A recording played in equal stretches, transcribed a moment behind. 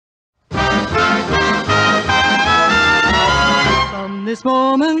this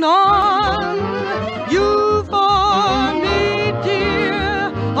moment on, you for me,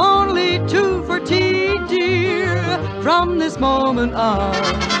 dear, only two for tea, dear, from this moment on.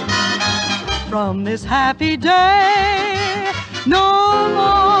 From this happy day, no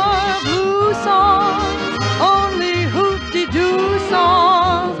more blue songs, only hoop-de-doo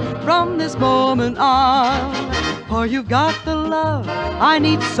songs, from this moment on. For you've got the love I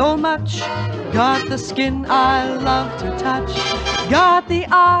need so much, got the skin I love to touch, got the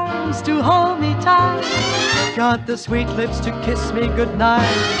arms to hold me tight, got the sweet lips to kiss me goodnight.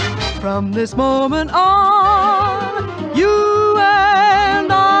 From this moment on, you and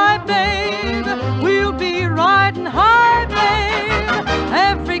I, babe, we'll be riding high, babe,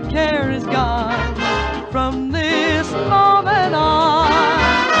 every care is gone. From this moment on,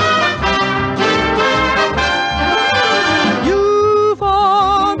 you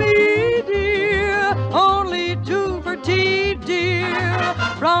for me, dear, only two for tea, dear,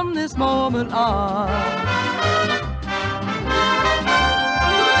 from this moment on.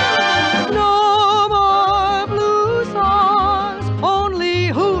 No more blue songs, only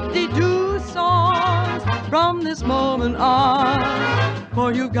hoop-de-doo songs, from this moment on.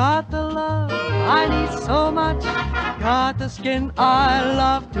 For you got the love I need so much, got the skin I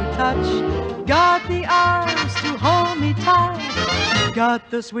love to touch, got the arms to hold me tight, got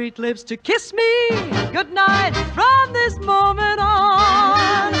the sweet lips to kiss me goodnight. From this moment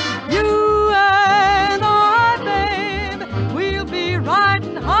on, you and I, babe, we'll be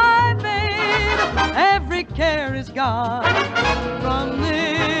riding high, babe, every care is gone. From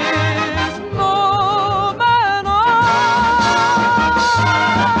this moment on.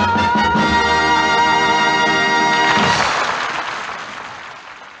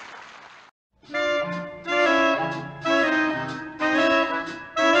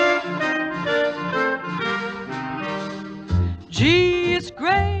 Gee, it's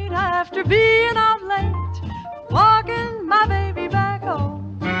great after being out late, walking my baby back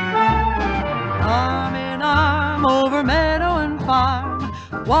home. Arm in arm over meadow and farm,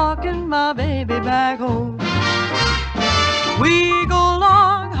 walking my baby back home. We go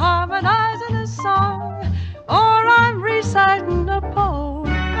along harmonizing a song, or I'm reciting a poem.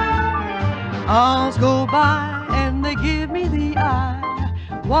 Hours go by and they give me the eye,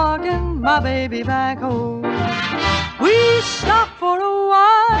 walking my baby back home. We stop for a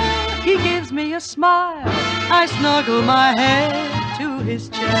while, he gives me a smile, I snuggle my head to his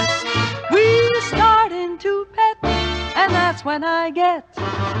chest. We start into pet, and that's when I get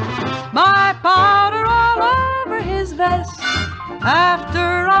my powder all over his vest.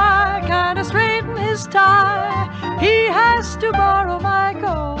 After I kinda straighten his tie, he has to borrow my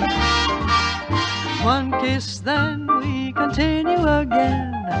coat. One kiss, then we continue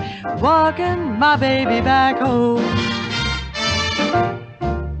again, walking my baby back home.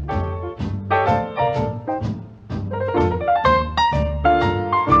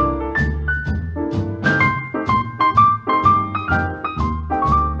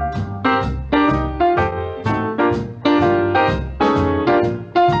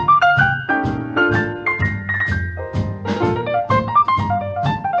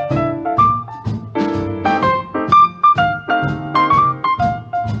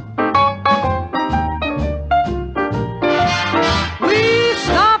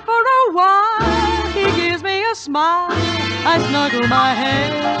 I snuggle my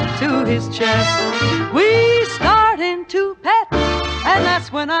head to his chest. We start into pet, and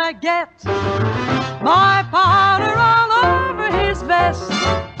that's when I get my powder all over his vest.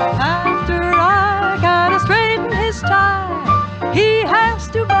 After I kinda straighten his tie, he has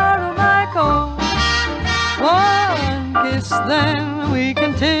to borrow my coat. One kiss, then we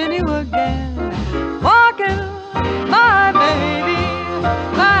continue again, walking my baby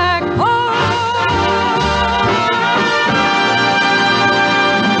back home.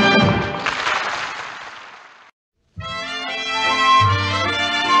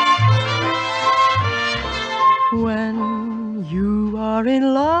 When you are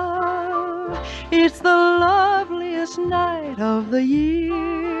in love, it's the loveliest night of the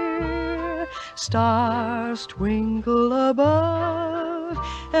year. Stars twinkle above,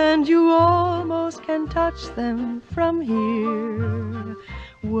 and you almost can touch them from here.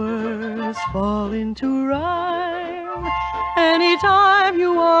 Words fall into rhyme anytime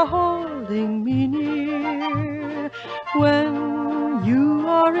you are holding me near. When you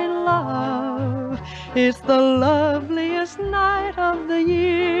are in love, it's the loveliest night of the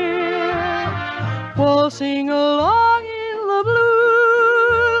year. Waltzing along in the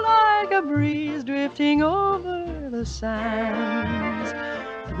blue like a breeze drifting over the sands,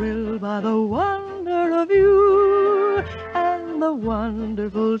 thrilled by the wonder of you and the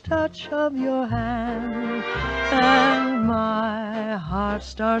wonderful touch of your hand. And my heart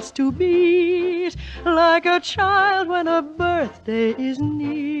starts to beat like a child when a birthday is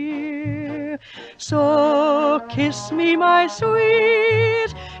near. So kiss me, my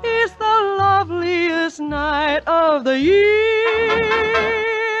sweet, it's the loveliest night of the year.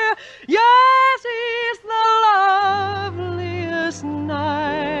 Yes, it's the loveliest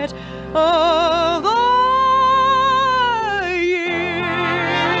night of the year.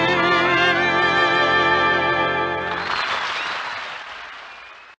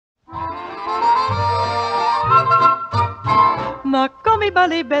 Ma come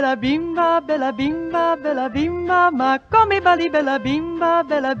balli bella bimba, bella bimba, bella bimba, ma come balli bella bimba,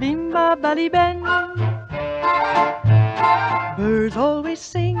 bella bimba, balli ben. Birds always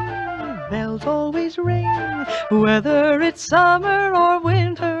sing, bells always ring, whether it's summer or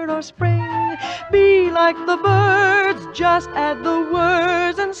winter or spring. Be like the birds, just add the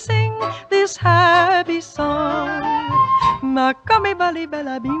words and sing this happy song. Ma come balli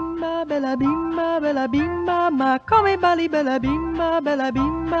bella bimba, bella bimba, bella bimba, ma come balli bella bimba, bella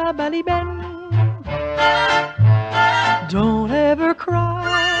bimba, balli ben. Don't ever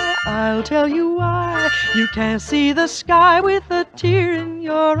cry, I'll tell you why. You can't see the sky with a tear in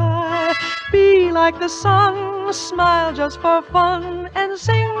your eye. Be like the sun, smile just for fun, and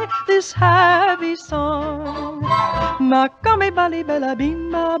sing this happy song. Ma come balli bella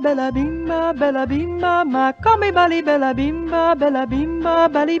bimba, bella bimba, bella bimba, ma come balli bella bimba, bella bimba,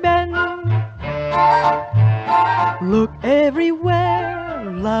 balli ben. Look everywhere,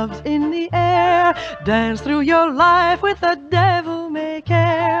 love's in the air. Dance through your life with the devil may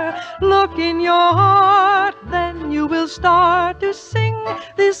care. Look in your heart, then you will start to sing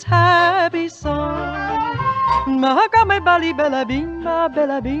this happy song. Ma come balli bella bimba,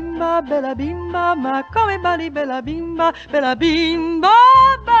 bella bimba, bella bimba, ma come balli bella bimba, bella bimba,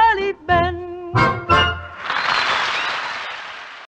 balli ben.